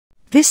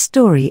This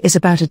story is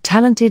about a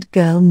talented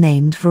girl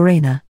named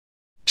Verena.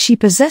 She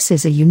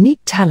possesses a unique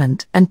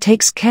talent and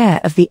takes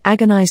care of the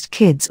agonized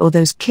kids or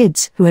those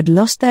kids who had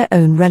lost their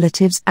own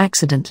relatives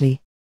accidentally.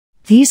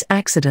 These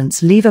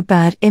accidents leave a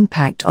bad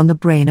impact on the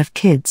brain of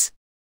kids.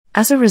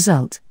 As a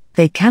result,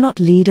 they cannot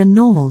lead a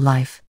normal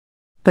life.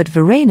 But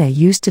Verena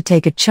used to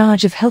take a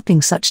charge of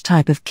helping such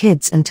type of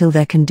kids until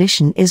their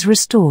condition is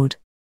restored.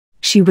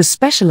 She was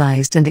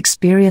specialized and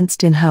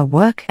experienced in her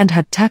work and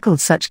had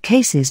tackled such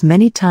cases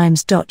many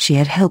times. She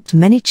had helped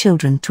many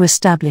children to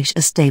establish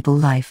a stable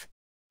life.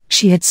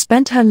 She had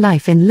spent her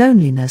life in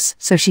loneliness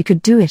so she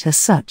could do it as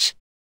such.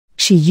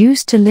 She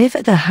used to live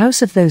at the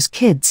house of those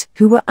kids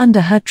who were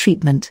under her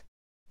treatment.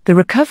 The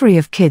recovery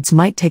of kids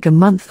might take a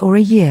month or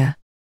a year.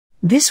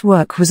 This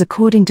work was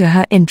according to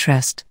her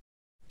interest.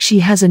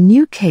 She has a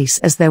new case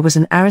as there was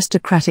an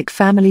aristocratic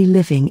family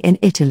living in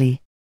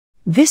Italy.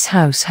 This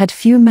house had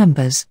few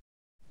members.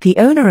 The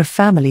owner of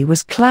family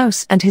was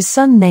Klaus and his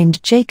son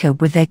named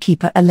Jacob with their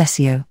keeper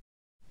Alessio.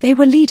 They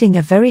were leading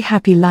a very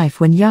happy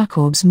life when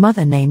Jacob's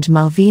mother named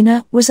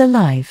Malvina was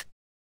alive.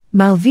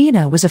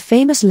 Malvina was a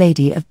famous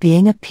lady of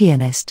being a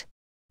pianist.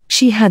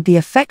 She had the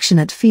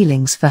affectionate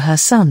feelings for her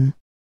son.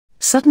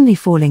 Suddenly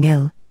falling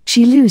ill,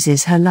 she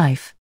loses her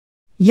life.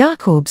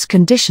 Jacob's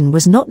condition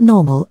was not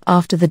normal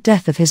after the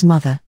death of his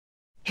mother.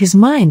 His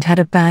mind had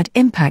a bad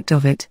impact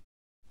of it.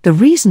 The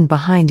reason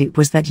behind it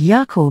was that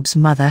Jacob's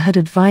mother had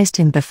advised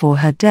him before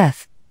her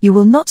death, "You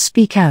will not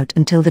speak out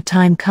until the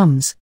time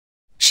comes."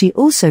 She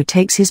also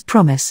takes his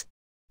promise.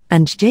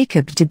 And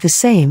Jacob did the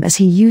same, as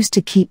he used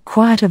to keep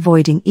quiet,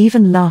 avoiding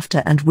even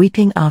laughter and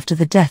weeping after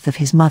the death of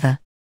his mother.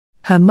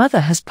 Her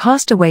mother has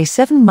passed away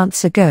 7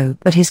 months ago,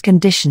 but his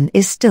condition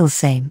is still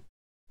same.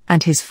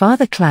 And his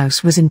father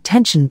Klaus was in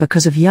tension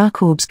because of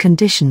Jacob's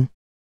condition.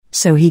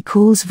 So he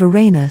calls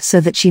Verena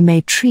so that she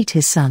may treat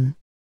his son.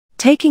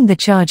 Taking the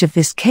charge of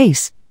this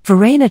case,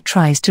 Verena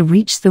tries to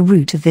reach the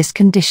root of this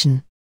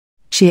condition.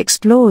 She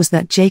explores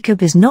that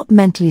Jacob is not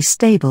mentally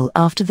stable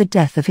after the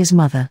death of his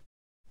mother.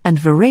 And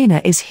Verena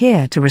is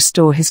here to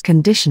restore his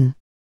condition.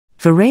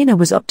 Verena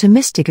was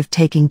optimistic of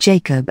taking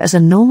Jacob as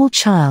a normal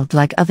child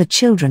like other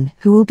children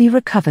who will be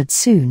recovered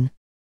soon.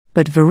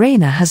 But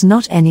Verena has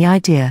not any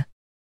idea.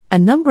 A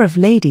number of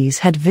ladies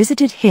had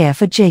visited here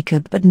for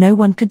Jacob, but no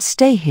one could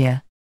stay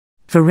here.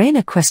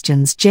 Verena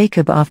questions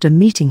Jacob after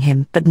meeting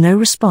him, but no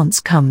response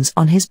comes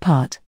on his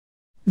part.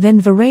 Then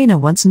Verena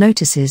once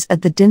notices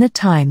at the dinner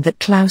time that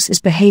Klaus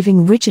is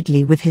behaving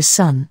rigidly with his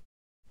son.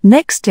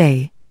 Next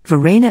day,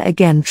 Verena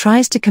again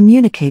tries to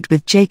communicate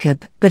with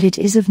Jacob, but it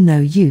is of no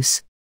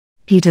use.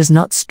 He does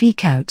not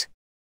speak out.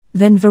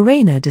 Then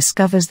Verena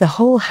discovers the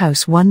whole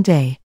house one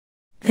day.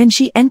 Then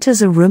she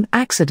enters a room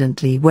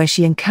accidentally where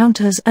she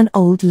encounters an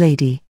old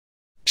lady.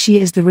 She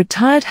is the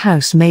retired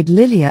housemaid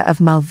Lilia of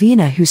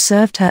Malvina who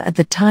served her at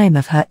the time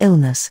of her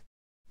illness.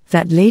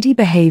 That lady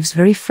behaves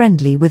very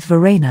friendly with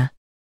Verena.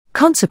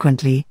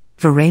 Consequently,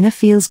 Verena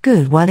feels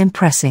good while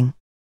impressing.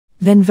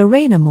 Then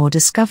Verena more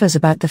discovers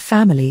about the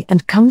family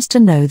and comes to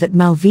know that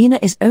Malvina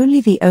is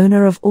only the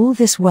owner of all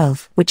this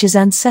wealth, which is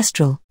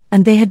ancestral,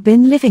 and they had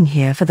been living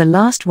here for the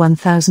last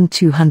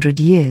 1,200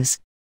 years.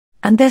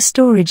 And their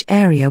storage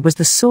area was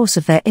the source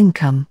of their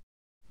income.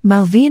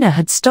 Malvina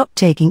had stopped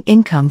taking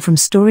income from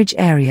storage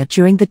area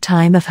during the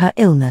time of her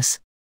illness.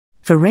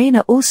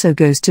 Verena also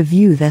goes to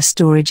view their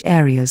storage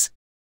areas.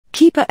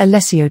 Keeper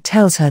Alessio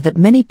tells her that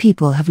many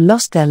people have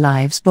lost their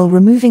lives while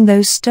removing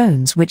those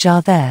stones which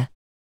are there.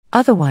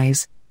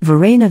 Otherwise,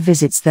 Verena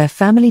visits their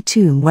family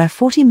tomb where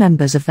 40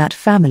 members of that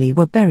family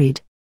were buried.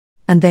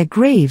 And their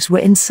graves were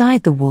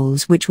inside the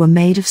walls which were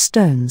made of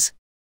stones.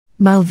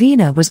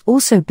 Malvina was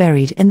also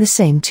buried in the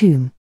same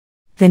tomb.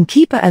 Then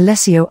Keeper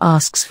Alessio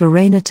asks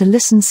Verena to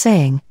listen,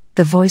 saying,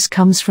 "The voice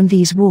comes from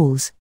these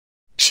walls."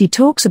 She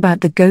talks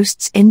about the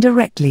ghosts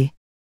indirectly.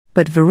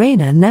 But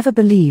Verena never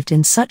believed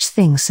in such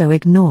things, so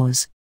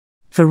ignores.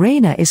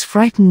 Verena is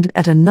frightened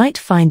at a night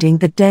finding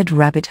the dead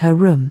rabbit her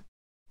room.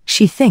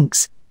 She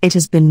thinks it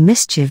has been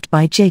mischieved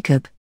by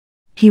Jacob.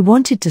 He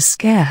wanted to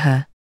scare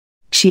her.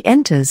 She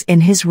enters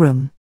in his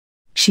room.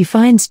 She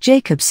finds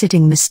Jacob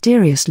sitting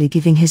mysteriously,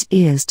 giving his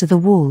ears to the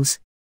walls.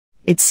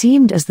 It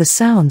seemed as the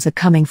sounds are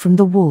coming from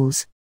the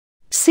walls.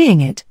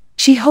 Seeing it,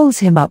 she holds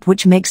him up,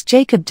 which makes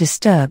Jacob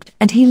disturbed,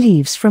 and he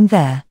leaves from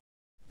there.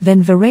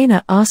 Then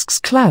Verena asks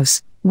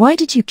Klaus, "Why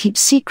did you keep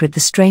secret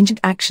the strange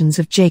actions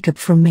of Jacob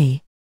from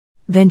me?"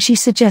 Then she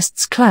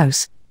suggests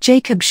Klaus,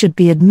 Jacob should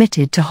be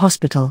admitted to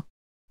hospital.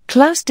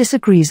 Klaus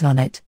disagrees on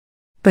it.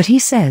 But he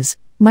says,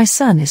 "My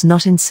son is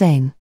not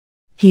insane.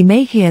 He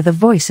may hear the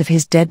voice of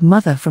his dead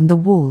mother from the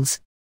walls."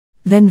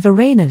 Then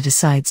Verena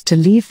decides to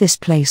leave this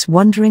place,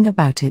 wondering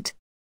about it.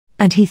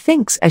 And he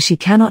thinks as she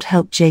cannot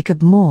help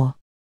Jacob more.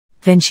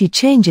 Then she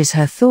changes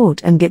her thought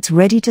and gets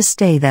ready to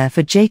stay there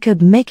for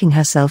Jacob, making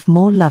herself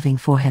more loving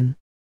for him.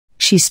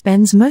 She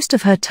spends most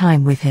of her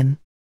time with him.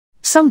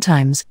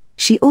 Sometimes,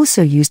 she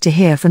also used to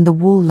hear from the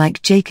wall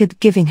like Jacob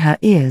giving her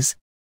ears.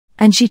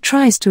 And she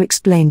tries to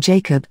explain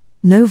Jacob,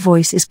 no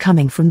voice is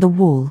coming from the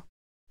wall.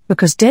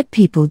 Because dead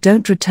people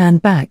don't return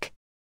back.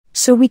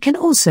 so we can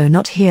also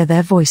not hear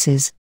their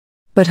voices.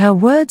 But her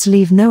words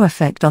leave no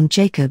effect on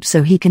Jacob,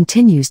 so he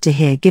continues to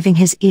hear, giving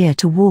his ear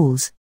to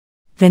walls.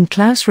 Then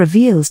Klaus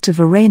reveals to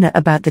Verena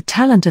about the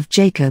talent of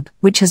Jacob,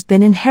 which has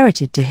been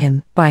inherited to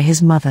him by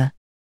his mother.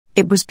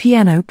 It was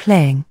piano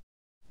playing.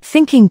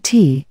 Thinking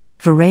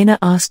Verena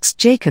asks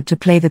Jacob to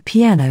play the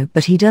piano,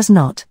 but he does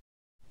not.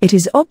 It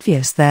is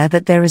obvious there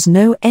that there is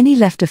no any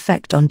left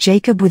effect on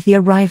Jacob with the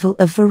arrival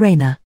of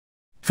Verena.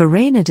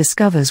 Verena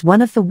discovers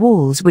one of the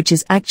walls, which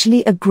is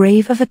actually a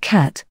grave of a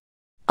cat.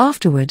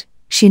 Afterward,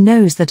 she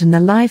knows that an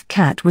alive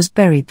cat was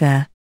buried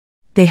there.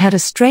 They had a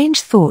strange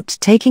thought,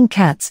 taking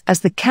cats, as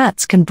the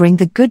cats can bring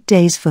the good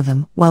days for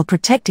them while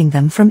protecting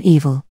them from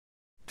evil.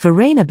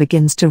 Verena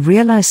begins to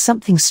realize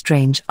something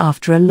strange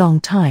after a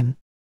long time.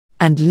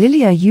 And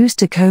Lilia used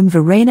to comb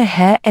Verena's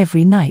hair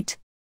every night.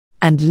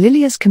 And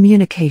Lilia's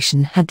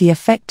communication had the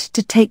effect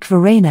to take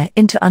Verena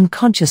into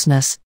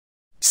unconsciousness.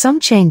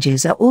 Some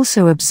changes are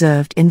also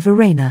observed in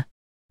Verena.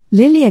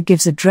 Lilia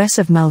gives a dress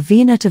of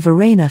Malvina to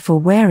Verena for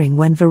wearing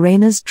when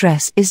Verena's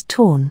dress is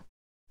torn.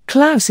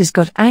 Klaus is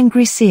got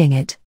angry seeing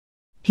it.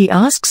 He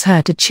asks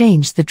her to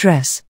change the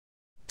dress.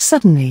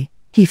 Suddenly,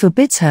 he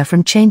forbids her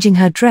from changing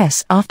her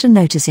dress after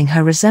noticing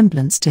her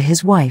resemblance to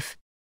his wife.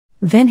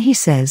 Then he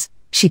says,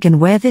 she can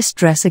wear this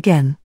dress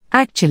again.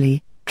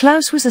 Actually,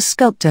 Klaus was a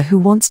sculptor who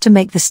wants to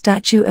make the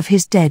statue of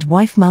his dead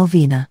wife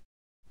Malvina.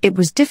 It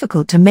was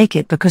difficult to make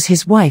it because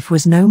his wife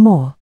was no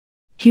more.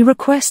 He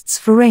requests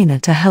Verena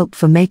to help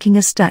for making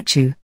a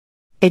statue.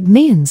 It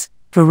means,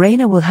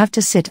 Verena will have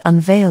to sit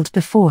unveiled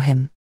before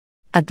him.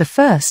 At the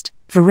first,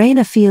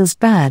 Verena feels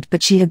bad,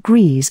 but she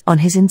agrees on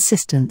his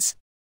insistence.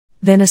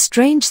 Then a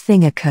strange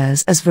thing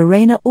occurs as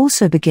Verena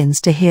also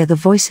begins to hear the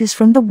voices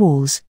from the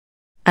walls.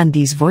 And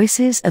these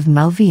voices of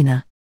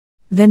Malvina.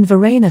 Then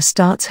Verena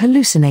starts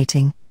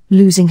hallucinating,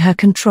 losing her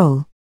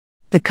control.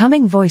 The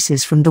coming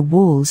voices from the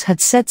walls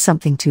had said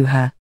something to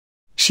her.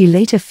 She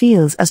later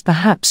feels as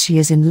perhaps she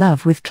is in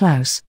love with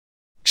Klaus.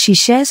 She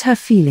shares her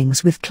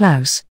feelings with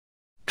Klaus.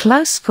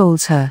 Klaus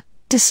scolds her,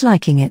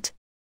 disliking it.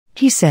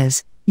 He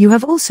says, "You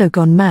have also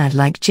gone mad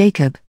like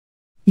Jacob.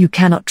 You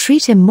cannot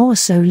treat him more,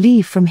 so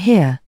leave from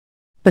here."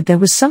 But there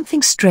was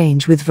something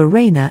strange with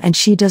Verena, and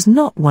she does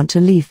not want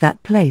to leave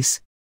that place.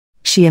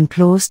 She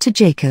implores to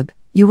Jacob,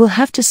 "You will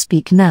have to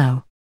speak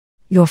now.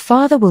 Your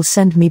father will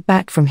send me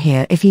back from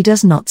here if he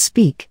does not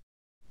speak.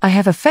 I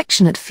have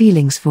affectionate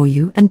feelings for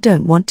you and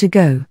don't want to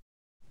go."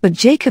 But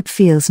Jacob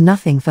feels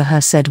nothing for her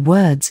said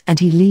words and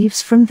he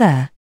leaves from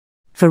there.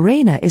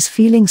 Verena is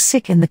feeling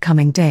sick in the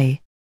coming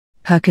day.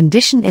 Her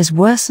condition is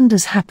worsened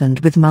as happened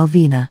with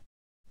Malvina.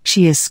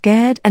 She is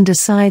scared and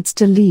decides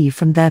to leave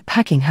from there,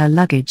 packing her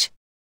luggage.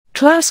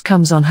 Klaus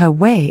comes on her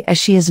way as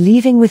she is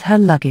leaving with her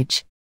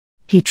luggage.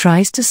 He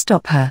tries to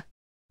stop her.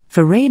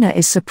 Verena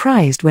is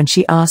surprised when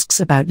she asks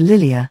about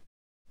Lilia.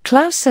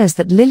 Klaus says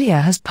that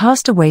Lilia has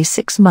passed away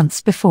 6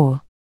 months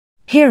before.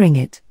 Hearing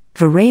it,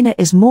 Verena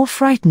is more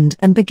frightened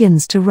and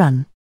begins to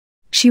run.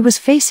 She was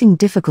facing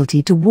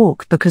difficulty to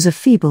walk because of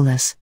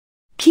feebleness.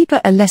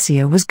 Keeper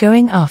Alessia was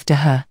going after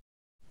her.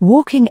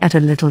 Walking at a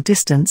little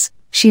distance,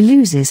 she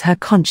loses her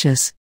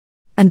conscience.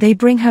 And they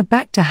bring her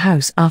back to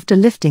house after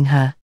lifting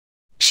her.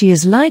 She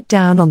is laid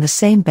down on the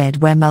same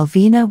bed where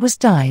Malvina was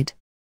died.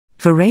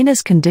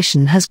 Verena's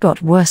condition has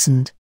got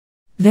worsened.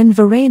 Then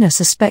Verena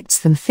suspects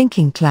them,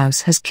 thinking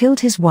Klaus has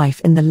killed his wife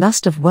in the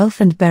lust of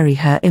wealth and bury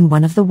her in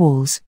one of the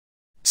walls.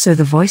 So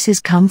the voices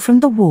come from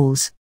the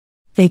walls.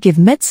 They give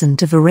medicine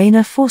to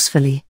Verena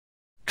forcefully.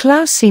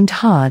 Klaus seemed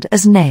hard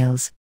as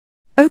nails.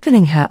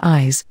 Opening her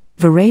eyes,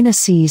 Verena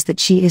sees that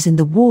she is in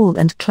the wall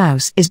and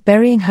Klaus is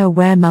burying her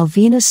where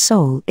Malvina's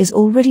soul is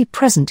already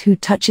present, who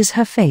touches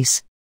her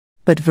face.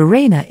 But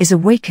Verena is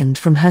awakened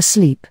from her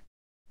sleep.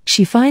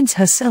 She finds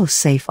herself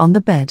safe on the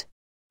bed.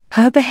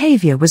 Her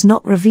behavior was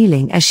not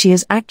revealing as she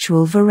is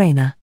actual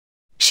Verena.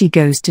 She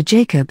goes to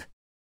Jacob.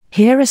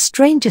 Here a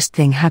strangest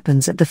thing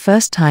happens at the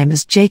first time,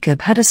 as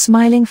Jacob had a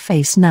smiling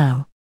face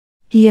now.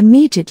 He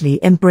immediately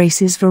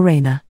embraces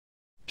Verena.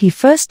 He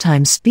first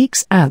time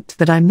speaks out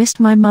that "I missed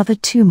my mother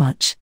too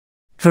much."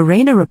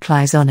 Verena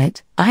replies on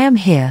it, "I am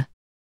here."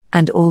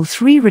 And all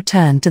three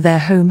return to their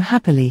home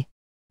happily.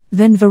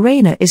 Then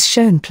Verena is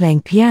shown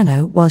playing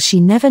piano while she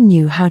never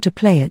knew how to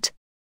play it.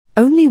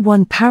 Only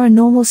one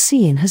paranormal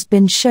scene has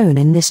been shown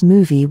in this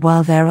movie,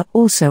 while there are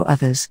also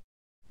others.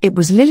 It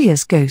was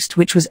Lilia's ghost,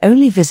 which was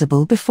only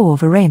visible before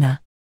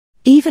Verena.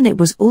 Even it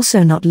was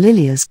also not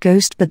Lilia's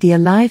ghost but the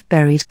alive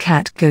buried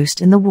cat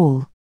ghost in the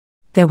wall.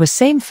 There were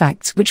same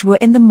facts which were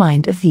in the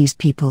mind of these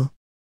people.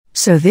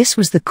 So this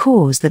was the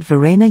cause that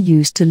Verena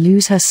used to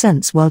lose her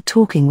sense while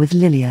talking with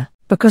Lilia,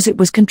 because it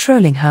was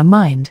controlling her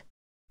mind.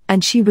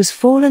 And she was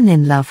fallen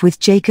in love with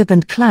Jacob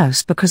and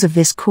Klaus because of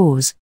this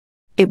cause.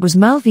 It was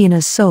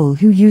Malvina's soul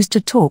who used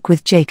to talk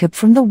with Jacob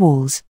from the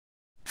walls.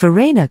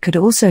 Verena could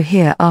also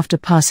hear after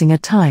passing a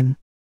time.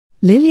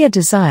 Lilia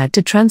desired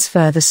to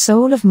transfer the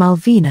soul of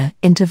Malvina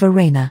into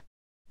Verena.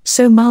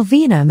 So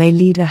Malvina may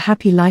lead a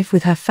happy life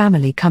with her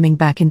family coming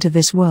back into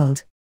this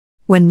world.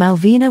 When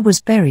Malvina was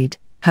buried,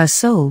 her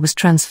soul was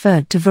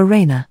transferred to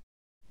Verena.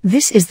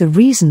 This is the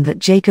reason that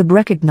Jacob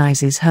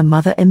recognizes her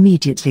mother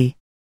immediately.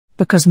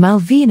 Because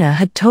Malvina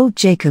had told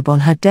Jacob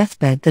on her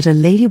deathbed that a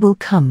lady will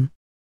come.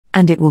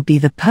 And it will be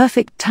the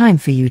perfect time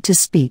for you to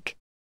speak.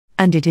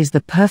 And it is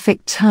the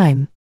perfect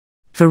time.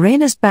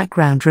 Verena's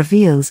background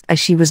reveals as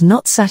she was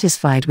not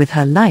satisfied with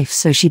her life,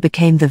 so she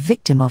became the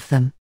victim of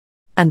them.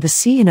 And the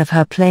scene of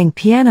her playing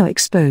piano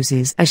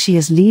exposes as she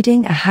is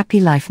leading a happy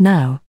life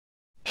now.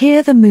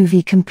 Here the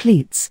movie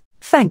completes.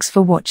 Thanks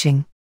for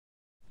watching.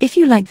 If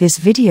you like this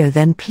video,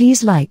 then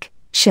please like,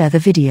 share the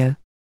video,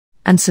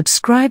 and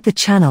subscribe the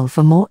channel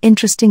for more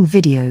interesting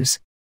videos.